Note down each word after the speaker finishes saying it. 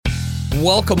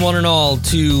Welcome, one and all,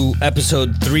 to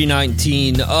episode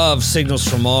 319 of Signals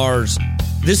from Mars.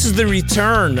 This is the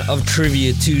return of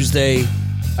Trivia Tuesday.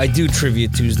 I do Trivia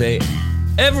Tuesday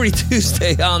every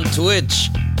Tuesday on Twitch,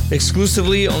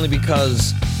 exclusively only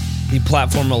because the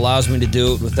platform allows me to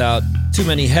do it without too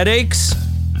many headaches.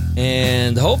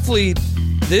 And hopefully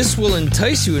this will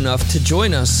entice you enough to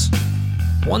join us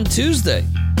one Tuesday.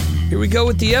 Here we go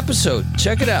with the episode.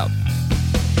 Check it out.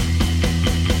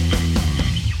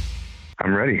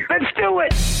 I'm ready. Let's do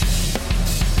it!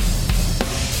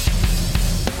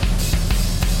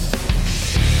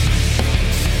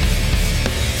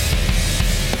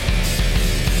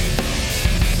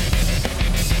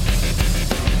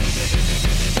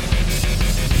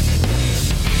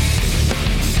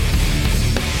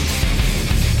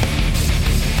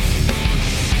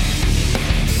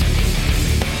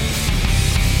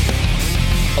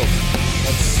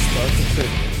 Let's start the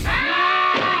trivia.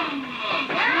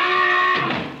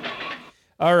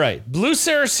 All right. Blue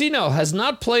Saraceno has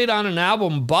not played on an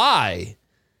album by,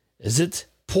 is it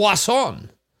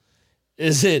Poisson?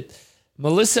 Is it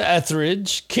Melissa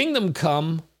Etheridge, Kingdom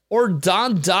Come, or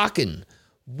Don Dokken?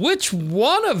 Which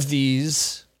one of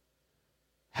these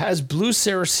has Blue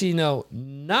Saraceno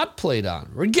not played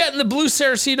on? We're getting the Blue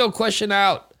Saraceno question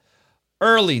out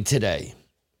early today.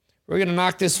 We're going to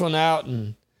knock this one out,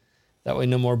 and that way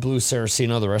no more Blue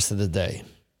Saraceno the rest of the day.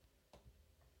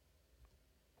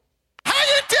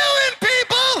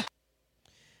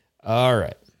 All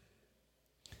right.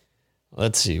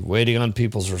 Let's see. Waiting on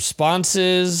people's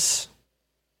responses.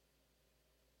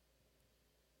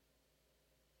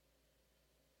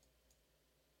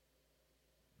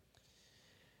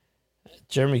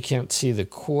 Jeremy can't see the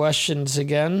questions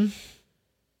again.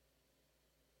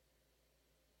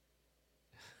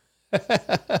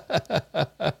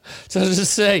 So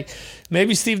just say,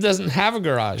 maybe Steve doesn't have a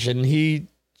garage, and he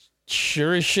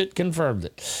sure as shit confirmed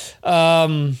it.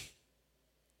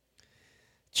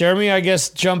 Jeremy, I guess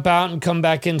jump out and come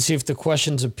back in, see if the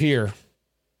questions appear.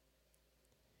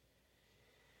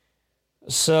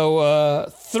 So,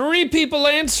 3 people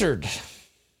answered.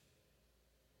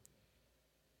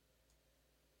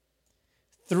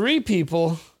 3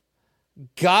 people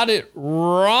got it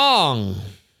wrong.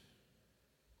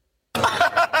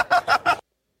 All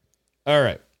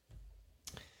right.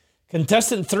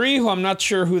 Contestant 3, who I'm not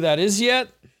sure who that is yet,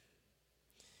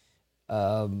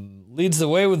 leads the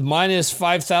way with minus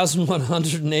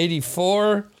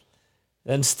 5,184.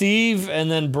 Then Steve, and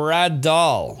then Brad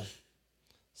Dahl.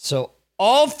 So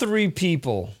all 3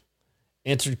 people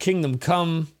answered Kingdom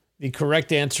Come. The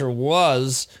correct answer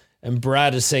was, and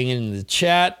Brad is saying it in the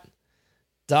chat,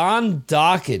 Don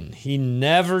Dokken. He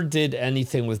never did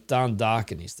anything with Don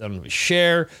Dokken. He's done it with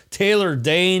Cher, Taylor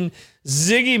Dane,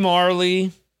 Ziggy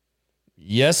Marley.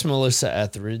 Yes, Melissa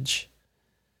Etheridge.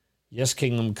 Yes,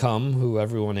 Kingdom Come, who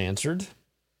everyone answered.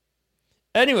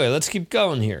 Anyway, let's keep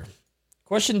going here.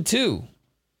 Question 2.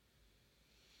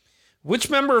 Which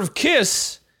member of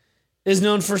KISS is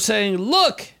known for saying,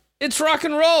 "Look, it's rock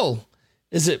and roll"?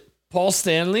 Is it Paul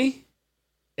Stanley,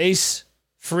 Ace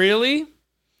Frehley,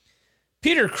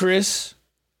 Peter Criss,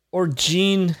 or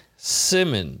Gene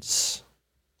Simmons?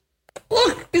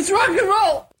 Look, it's rock and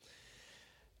roll!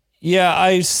 Yeah,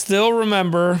 I still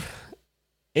remember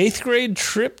 8th grade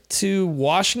trip to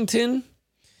Washington.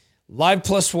 Live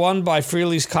Plus One by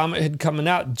Frehley's Comet had coming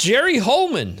out. Jerry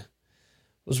Holman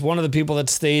was one of the people that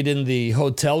stayed in the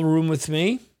hotel room with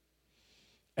me.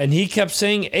 And he kept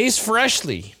saying Ace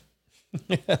Frehley.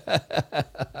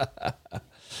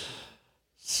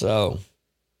 So,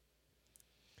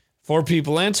 4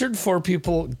 people answered. 4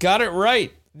 people got it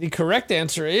right. The correct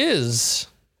answer is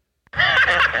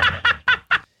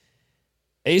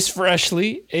Ace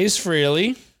Frehley. Ace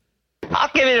Frehley. I'll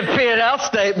give you the P&L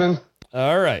statement.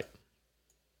 All right.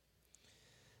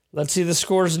 Let's see the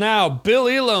scores now. Bill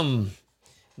Elam,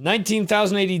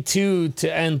 19,082 to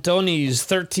Antoni's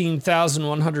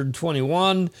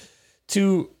 13,121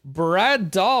 to Brad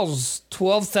Dahl's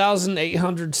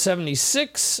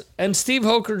 12,876 and Steve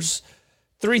Hoker's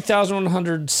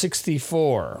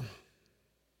 3,164.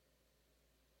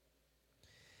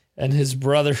 And his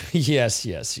brother, yes.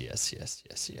 That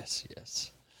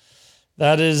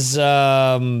is,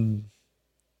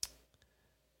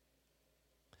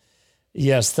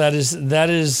 yes, that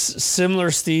is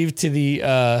similar, Steve, to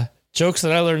the jokes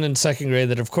that I learned in 2nd grade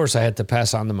that, of course, I had to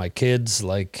pass on to my kids,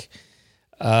 like,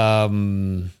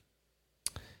 say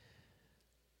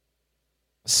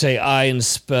I and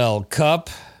spell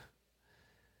cup.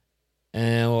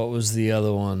 And what was the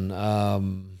other one?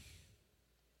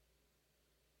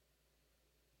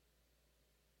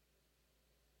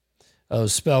 Oh,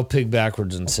 spell pig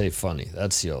backwards and say funny.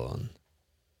 That's the other one.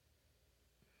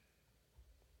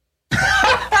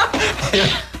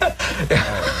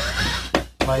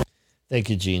 Thank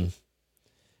you, Gene.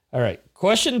 All right.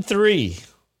 Question 3.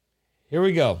 Here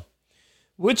we go.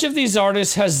 Which of these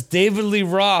artists has David Lee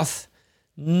Roth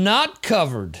not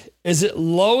covered? Is it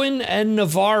Lowen and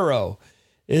Navarro?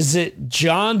 Is it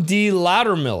John D.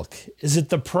 Loudermilk? Is it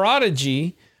The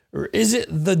Prodigy? Or is it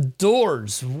The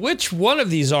Doors? Which one of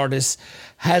these artists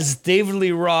has David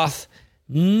Lee Roth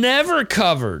never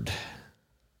covered?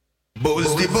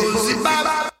 Boozy, boozy,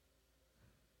 baba.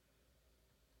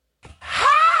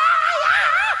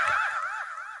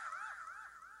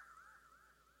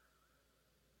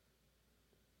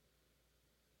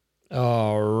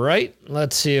 All right.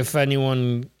 Let's see if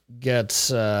anyone gets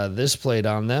this played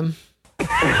on them.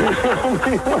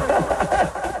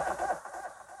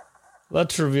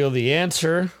 Let's reveal the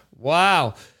answer.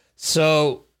 Wow.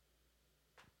 So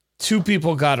 2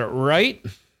 people got it right.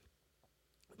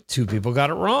 2 people got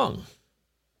it wrong.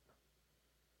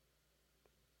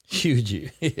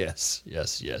 Huge. Yes.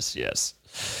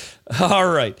 All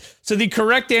right. So the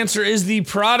correct answer is The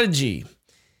Prodigy.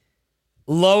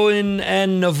 Lowen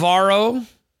and Navarro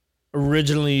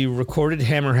originally recorded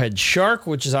Hammerhead Shark,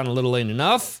 which is on A Little Ain't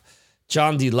Enough.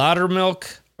 John D.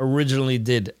 Loudermilk originally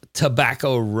did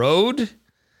Tobacco Road.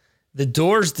 The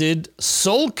Doors did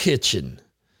Soul Kitchen,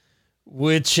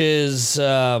 which is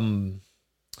on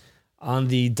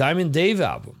the Diamond Dave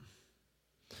album.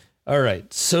 All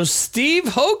right. So Steve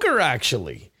Hoker,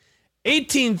 actually,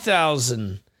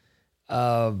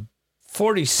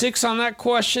 18,046 on that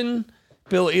question.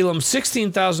 Bill Elam,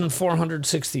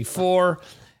 16,464.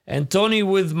 And Tony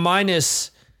with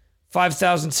minus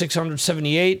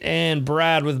 5,678. And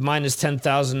Brad with minus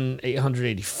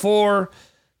 10,884.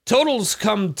 Totals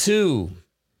come to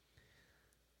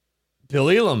Bill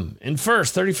Elam in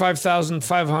first,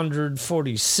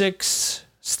 35,546.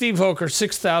 Steve Hoker,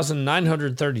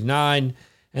 6,939.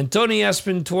 And Tony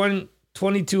Espin,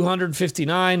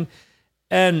 2,259.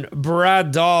 And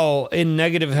Brad Dahl in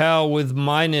negative hell with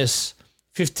minus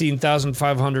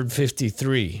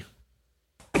 15,553.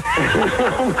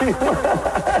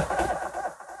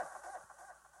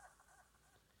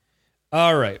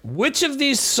 All right. Which of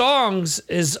these songs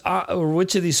is, or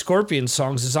which of these Scorpion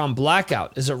songs is on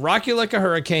Blackout? Is it Rock You Like a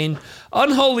Hurricane,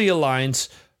 Unholy Alliance,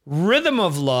 Rhythm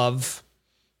of Love,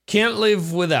 Can't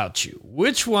Live Without You?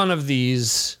 Which one of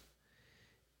these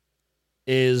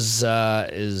is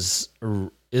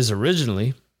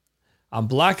originally on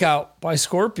Blackout by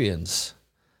Scorpions?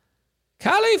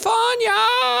 California!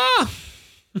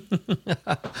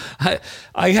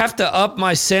 I have to up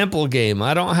my sample game.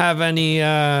 I don't have any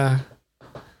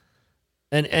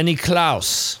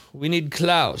Klaus. We need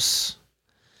Klaus.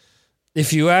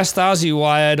 If you asked Ozzy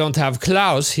why I don't have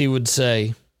Klaus, he would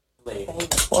say,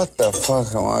 "What the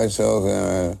fuck am I talking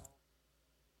about?"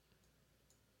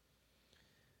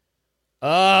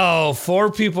 Oh,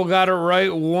 4 people got it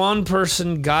right. 1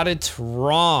 person got it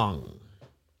wrong.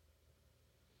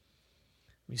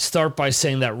 We start by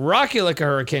saying that Rock You Like a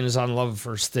Hurricane is on Love at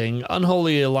First Sting,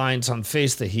 Unholy Alliance on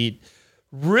Face the Heat,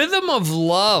 Rhythm of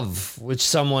Love, which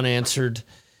someone answered,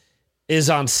 is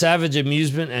on Savage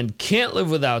Amusement, and Can't Live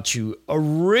Without You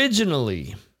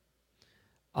originally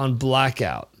on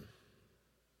Blackout.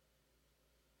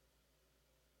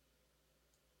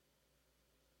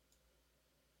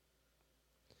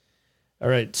 All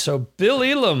right, so Bill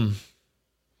Elam,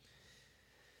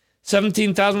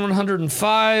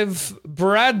 17,105.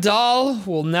 Brad Dahl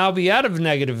will now be out of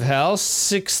negative hell,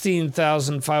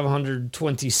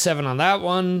 16,527 on that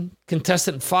one.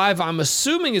 Contestant 5, I'm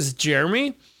assuming, is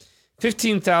Jeremy,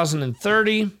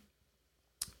 15,030.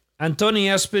 Antoni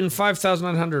Espin,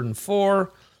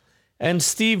 5,904. And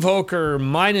Steve Hoker,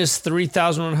 minus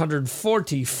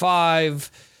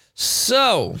 3,145.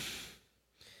 So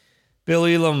Bill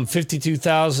Elam,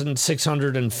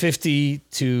 52,650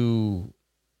 to,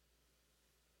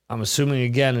 I'm assuming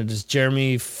again it is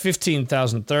Jeremy,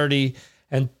 15,030.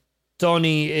 And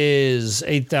Tony is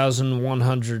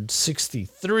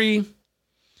 8,163.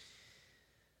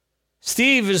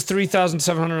 Steve is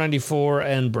 3,794.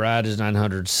 And Brad is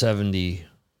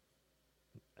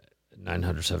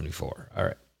 974. All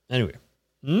right. Anyway,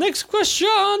 next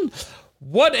question.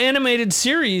 What animated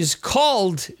series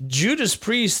called Judas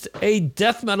Priest a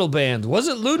death metal band? Was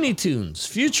it Looney Tunes,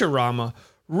 Futurama,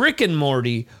 Rick and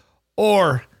Morty,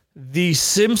 or The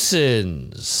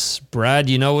Simpsons? Brad,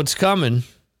 you know what's coming.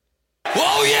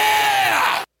 Oh,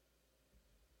 yeah!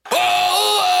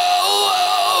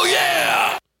 Oh,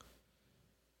 yeah!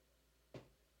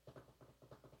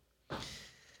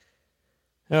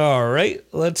 All right,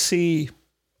 let's see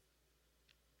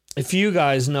if you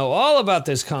guys know all about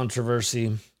this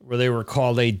controversy where they were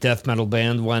called a death metal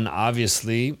band when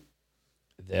obviously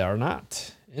they are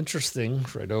not. Interesting,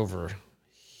 right over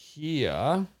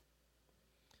here.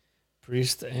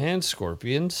 Priest and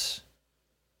Scorpions,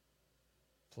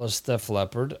 plus Def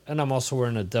Leppard, and I'm also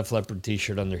wearing a Def Leppard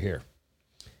t-shirt under here.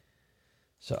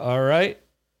 So, all right.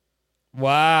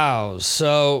 Wow,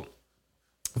 so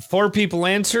 4 people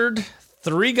answered.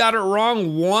 3 got it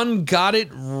wrong. 1 got it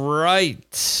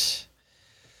right.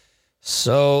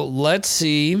 So let's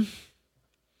see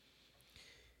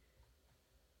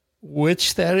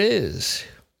which that is.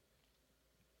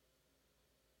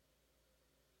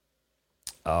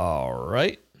 All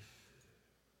right.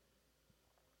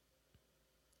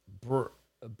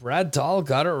 Brad Dahl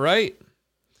got it right.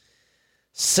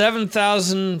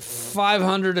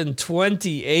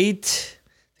 7,528.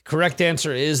 The correct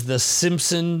answer is The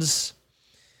Simpsons.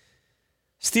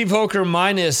 Steve Hoker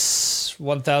minus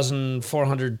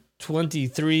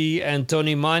 1,423, and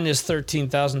Tony minus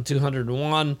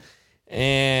 13,201,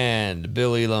 and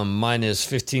Bill Elam minus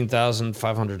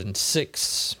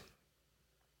 15,506.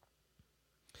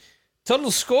 Total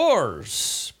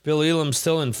scores. Bill Elam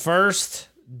still in first,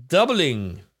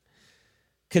 doubling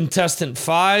contestant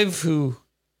 5, who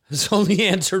has only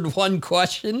answered 1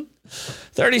 question.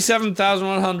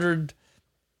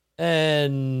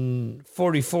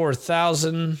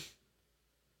 37,144,000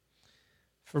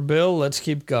 for Bill. Let's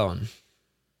keep going.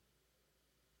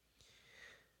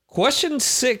 Question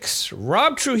 6.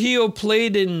 Rob Trujillo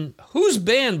played in whose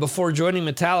band before joining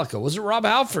Metallica? Was it Rob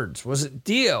Halford's? Was it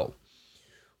Dio?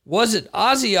 Was it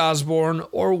Ozzy Osbourne?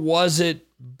 Or was it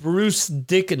Bruce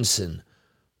Dickinson?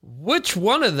 Which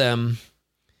one of them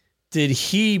did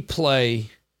he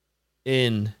play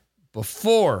in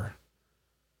before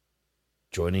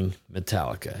joining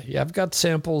Metallica? Yeah, I've got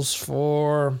samples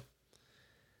for...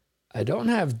 I don't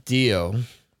have Dio. I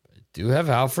do have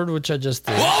Halford, which I just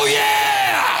did. Oh,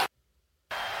 yeah!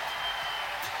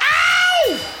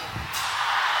 Ow!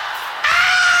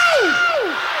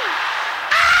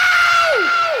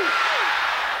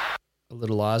 Ow! A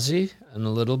little Ozzy and a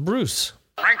little Bruce.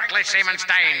 Frankly, Seaman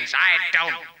Staines, I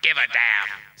don't give a damn.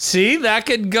 See, that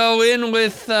could go in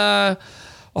with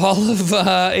all of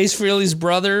Ace Frehley's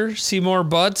brother, Seymour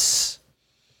Butts,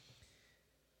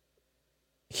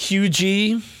 Hugh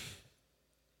G,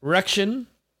 Rection,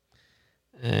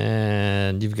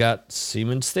 and you've got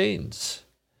Seaman Staines.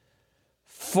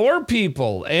 4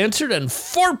 people answered, and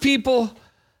 4 people,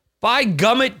 by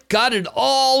gummit, got it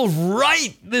all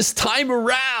right this time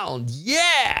around.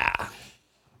 Yeah!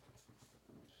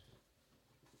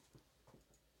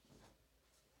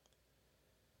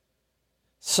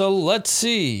 So let's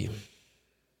see.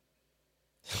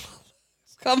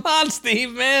 Come on,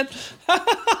 Steve, man.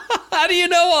 How do you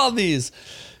know all these?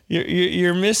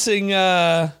 You're missing.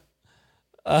 How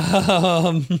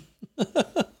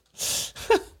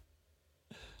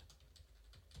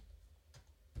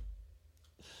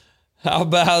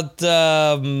about?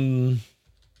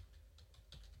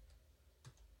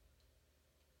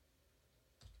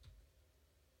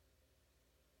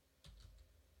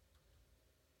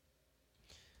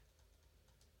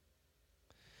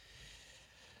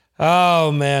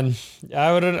 Oh man,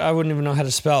 I wouldn't even know how to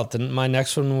spell it. My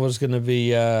next one was going to be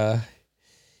Hugh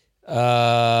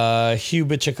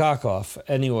Bichakakov.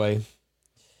 Anyway,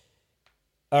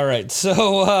 all right.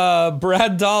 So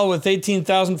Brad Dahl with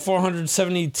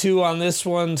 18,472 on this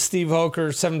one. Steve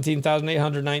Hoker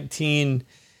 17,819,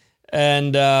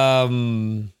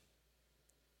 and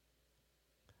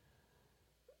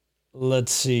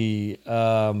let's see.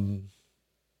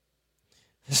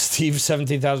 Steve,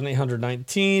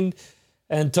 17,819.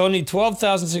 And Tony,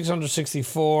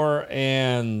 12,664.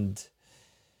 And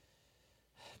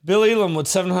Bill Elam with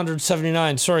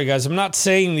 779. Sorry, guys. I'm not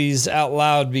saying these out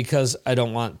loud because I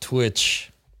don't want Twitch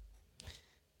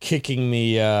kicking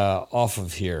me off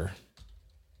of here.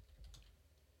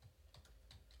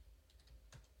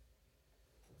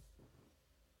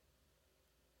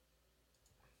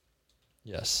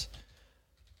 Yes.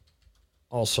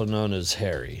 Also known as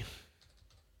Harry.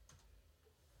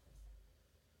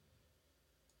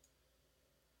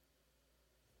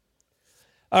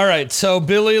 All right, so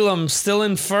Bill Elam still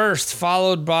in first,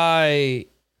 followed by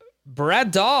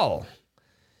Brad Dahl,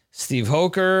 Steve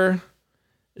Hoker,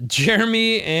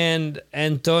 Jeremy, and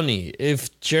Tony.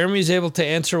 If Jeremy's able to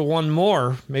answer one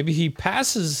more, maybe he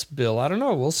passes Bill. I don't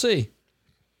know. We'll see.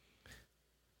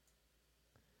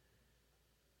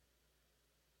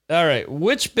 All right,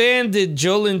 which band did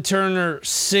Jolyn Turner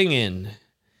sing in?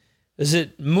 Is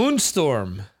it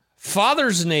Moonstorm,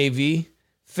 Father's Navy,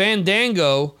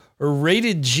 Fandango, or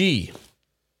Rated G?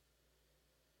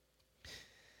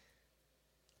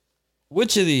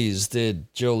 Which of these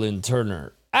did Jolyn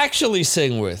Turner actually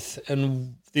sing with?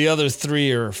 And the other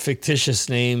three are fictitious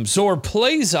names or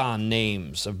plays on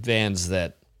names of bands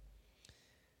that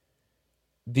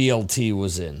BLT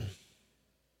was in.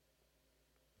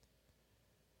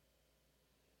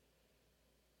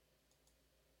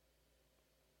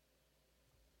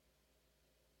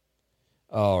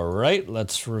 All right,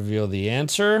 let's reveal the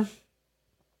answer.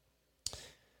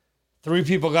 3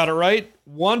 people got it right.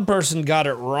 1 person got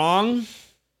it wrong.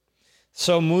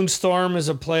 So Moonstorm is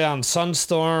a play on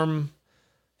Sunstorm.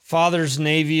 Father's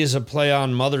Navy is a play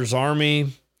on Mother's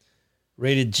Army.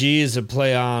 Rated G is a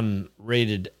play on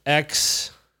Rated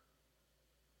X.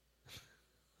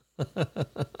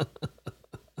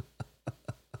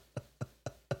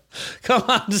 Come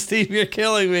on, Steve, you're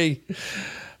killing me.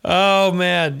 Oh,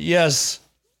 man, yes.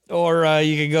 Or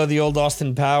you could go the old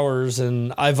Austin Powers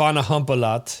and Ivana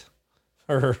Humpalot.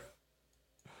 Or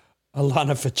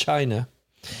Alana Vagina.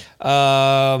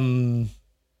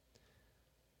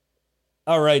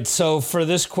 All right, so for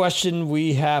this question,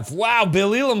 we have... Wow,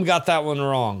 Bill Elam got that one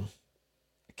wrong.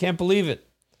 I can't believe it.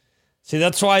 See,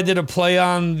 that's why I did a play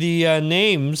on the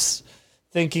names,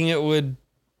 thinking it would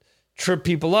trip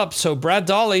people up. So Brad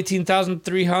Dahl,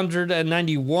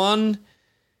 18,391.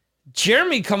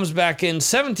 Jeremy comes back in,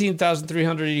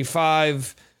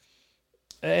 17,385.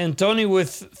 And Tony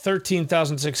with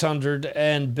 13,600.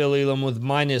 And Bill Elam with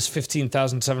minus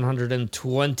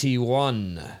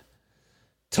 15,721.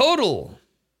 Total.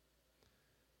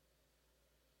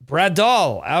 Brad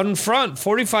Dahl out in front,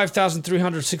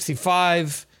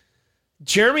 45,365.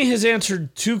 Jeremy has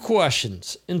answered 2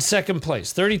 questions in second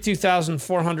place,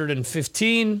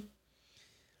 32,415.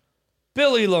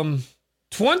 Bill Elam,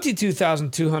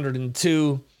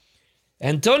 22,202.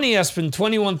 And Tony Espen,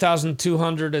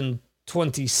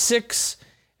 21,226.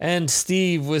 And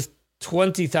Steve with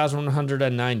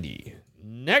 20,190.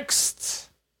 Next.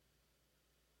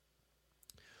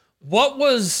 What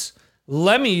was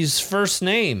Lemmy's first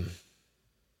name?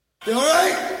 You all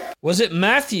right? Was it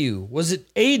Matthew? Was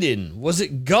it Aiden? Was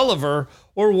it Gulliver?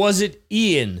 Or was it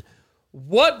Ian?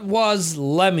 What was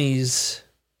Lemmy's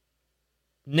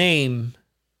name?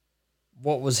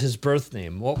 What was his birth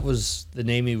name? What was the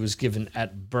name he was given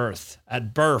at birth?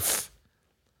 At birth.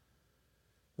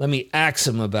 Let me ask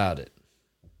him about it.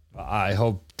 I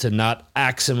hope to not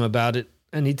ask him about it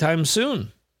anytime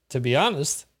soon, to be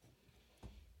honest.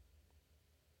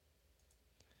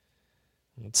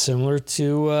 It's similar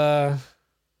to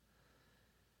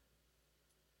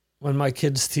when my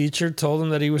kid's teacher told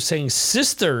him that he was saying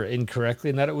sister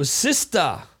incorrectly and that it was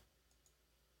sista.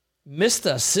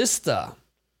 Mista, sista.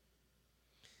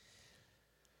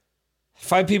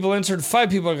 5 people answered,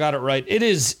 5 people got it right. It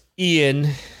is Ian.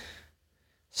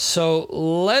 So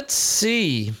let's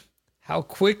see how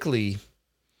quickly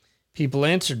people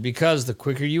answered, because the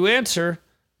quicker you answer,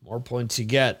 more points you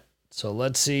get. So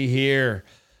let's see here.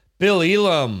 Bill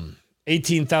Elam,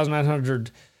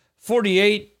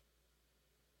 18,948.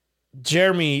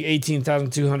 Jeremy,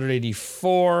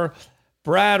 18,284.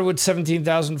 Brad with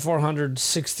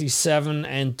 17,467.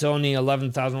 And Tony,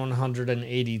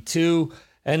 11,182.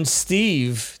 And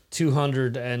Steve,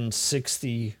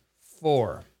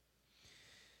 264.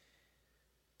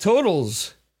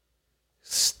 Totals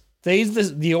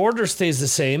stays the order stays the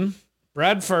same.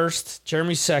 Brad first,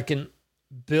 Jeremy second,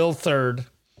 Bill third,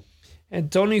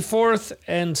 and Tony fourth,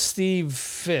 and Steve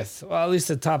fifth. Well, at least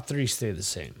the top 3 stay the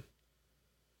same.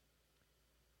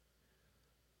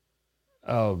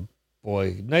 Oh,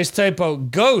 boy. Nice typo.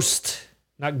 Ghost,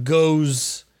 not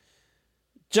goes.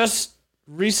 Just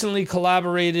recently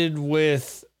collaborated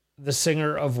with the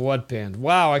singer of what band?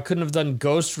 Wow, I couldn't have done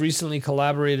Ghost recently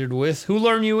collaborated with. Who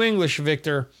learned you English,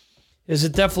 Victor? Is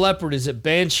it Def Leppard? Is it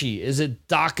Banshee? Is it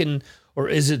Dokken? Or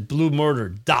is it Blue Murder?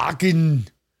 Dokken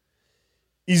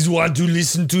is want to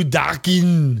listen to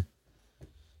Dokken.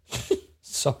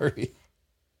 Sorry.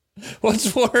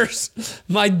 What's worse?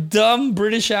 My dumb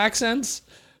British accents?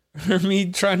 Or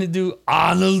me trying to do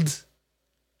Arnold?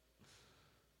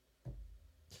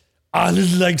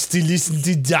 Arnold likes to listen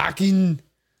to Dokken.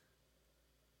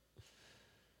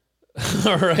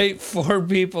 All right, 4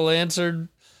 people answered.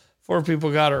 4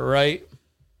 people got it right.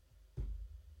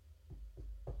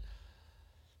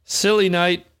 Silly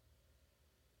night.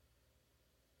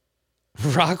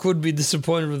 Rock would be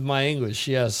disappointed with my English,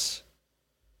 yes.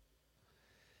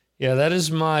 Yeah, that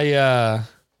is my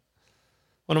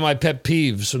one of my pet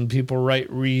peeves, when people write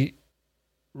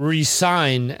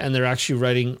resign and they're actually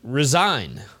writing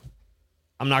resign.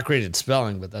 I'm not great at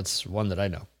spelling, but that's one that I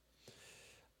know.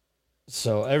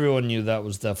 So everyone knew that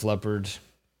was Def Leppard.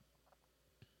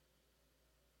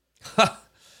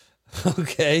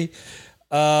 Okay.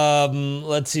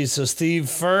 Let's see. So Steve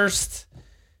first,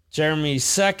 Jeremy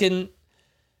second,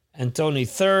 and Tony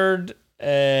third,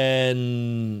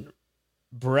 and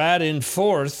Brad in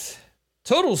fourth.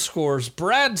 Total scores,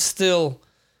 Brad still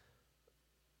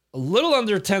a little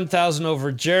under 10,000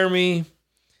 over Jeremy.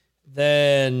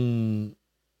 Then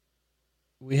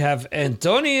we have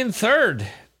Anthony in third,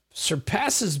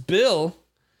 surpasses Bill.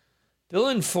 Bill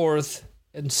in fourth,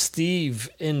 and Steve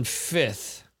in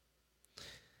fifth.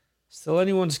 Still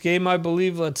anyone's game, I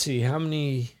believe. Let's see, how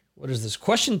many, what is this?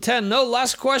 Question 10, no,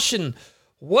 last question.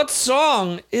 What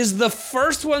song is the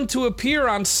first one to appear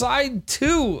on side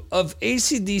 2 of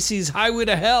AC/DC's Highway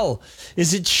to Hell?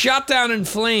 Is it Shot Down in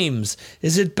Flames?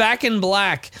 Is it Back in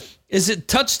Black? Is it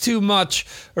Touch Too Much?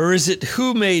 Or is it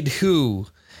Who Made Who?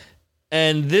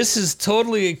 And this is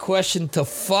totally a question to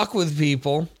fuck with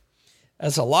people,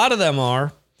 as a lot of them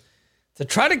are, to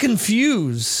try to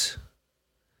confuse.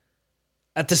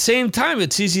 At the same time,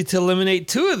 it's easy to eliminate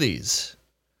 2 of these.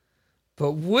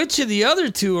 But which of the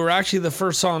other 2 are actually the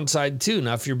first song on side 2?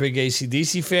 Now, if you're a big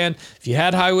AC/DC fan, if you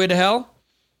had Highway to Hell,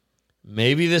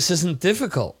 maybe this isn't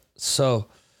difficult. So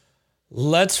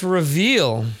let's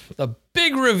reveal the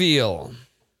big reveal.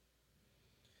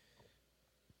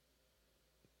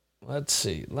 Let's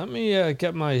see. Let me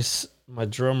get my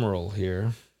drum roll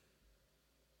here.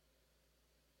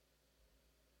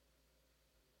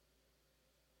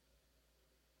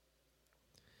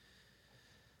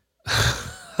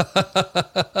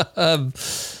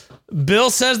 Bill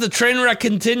says the train wreck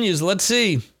continues. Let's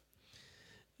see.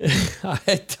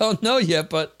 I don't know yet,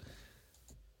 but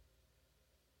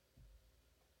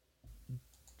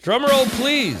drum roll,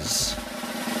 please.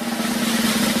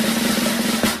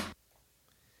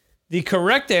 The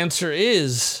correct answer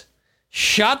is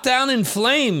Shot Down in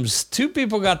Flames. 2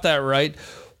 people got that right.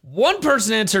 1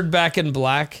 person answered Back in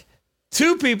Black.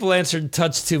 2 people answered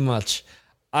Touch Too Much.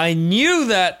 I knew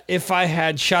that if I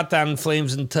had Shot Down in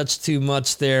Flames and Touch Too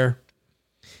Much there,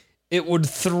 it would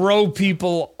throw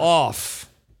people off.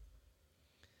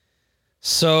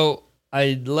 So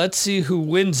let's see who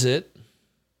wins it.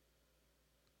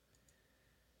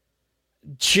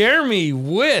 Jeremy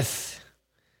with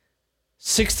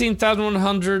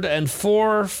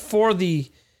 16,104 for the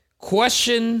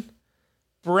question.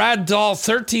 Brad Dahl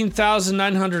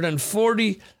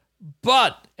 13,940.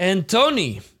 But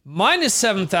Anthony minus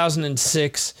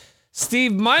 7,006,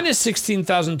 Steve minus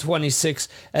 16,026,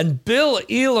 and Bill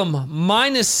Elam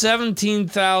minus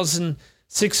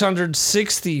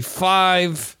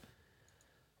 17,665.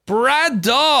 Brad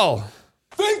Dahl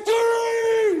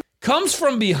victory comes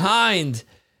from behind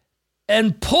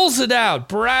and pulls it out.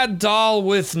 Brad Dahl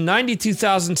with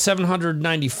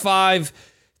 92,795.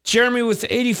 Jeremy with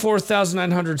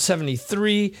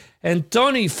 84,973. And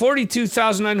Tony,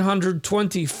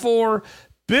 42,924.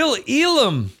 Bill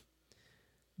Elam,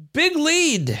 big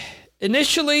lead.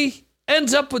 Initially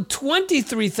ends up with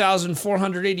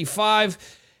 23,485.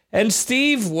 And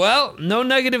Steve, well, no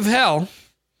negative hell.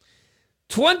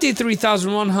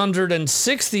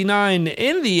 23,169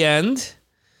 in the end.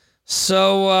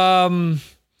 So,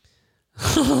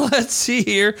 let's see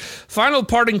here. Final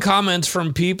parting comments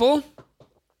from people.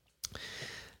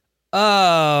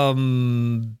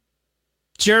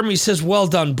 Jeremy says, well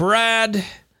done, Brad.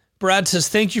 Brad says,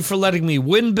 thank you for letting me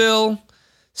win, Bill.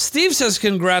 Steve says,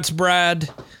 congrats, Brad.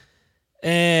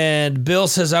 And Bill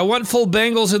says, I went full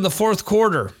Bengals in the fourth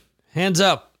quarter. Hands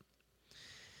up.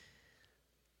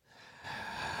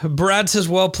 Brad says,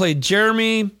 well played,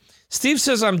 Jeremy. Steve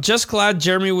says, I'm just glad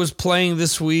Jeremy was playing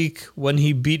this week when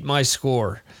he beat my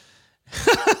score.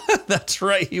 That's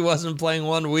right. He wasn't playing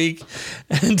 1 week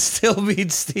and still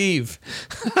beat Steve.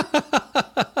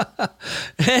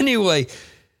 Anyway,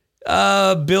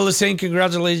 Bill is saying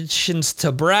congratulations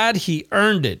to Brad. He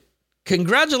earned it.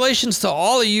 Congratulations to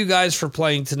all of you guys for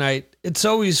playing tonight. It's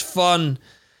always fun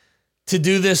to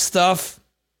do this stuff.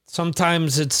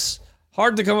 Sometimes it's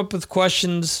hard to come up with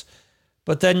questions,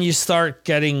 but then you start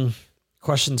getting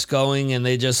questions going and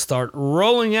they just start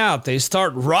rolling out. They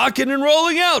start rocking and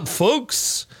rolling out,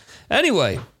 folks.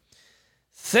 Anyway,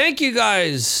 thank you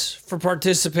guys for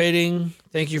participating.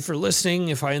 Thank you for listening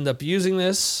if I end up using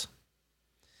this.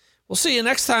 We'll see you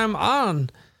next time on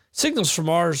Signals from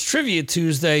Mars Trivia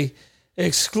Tuesday,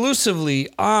 exclusively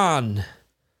on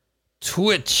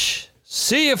Twitch.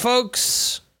 See you,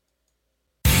 folks.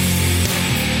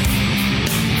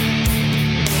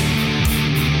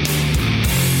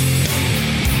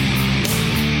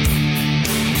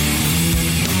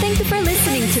 Thank you for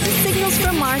listening to the Signals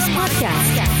from Mars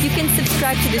podcast. You can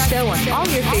subscribe to the show on all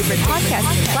your favorite podcast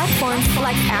platforms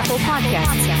like Apple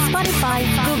Podcasts, Spotify,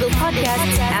 Google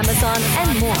Podcasts, Amazon,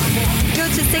 and more. Go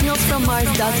to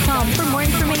signalsfrommars.com for more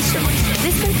information.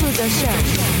 This concludes our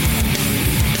show.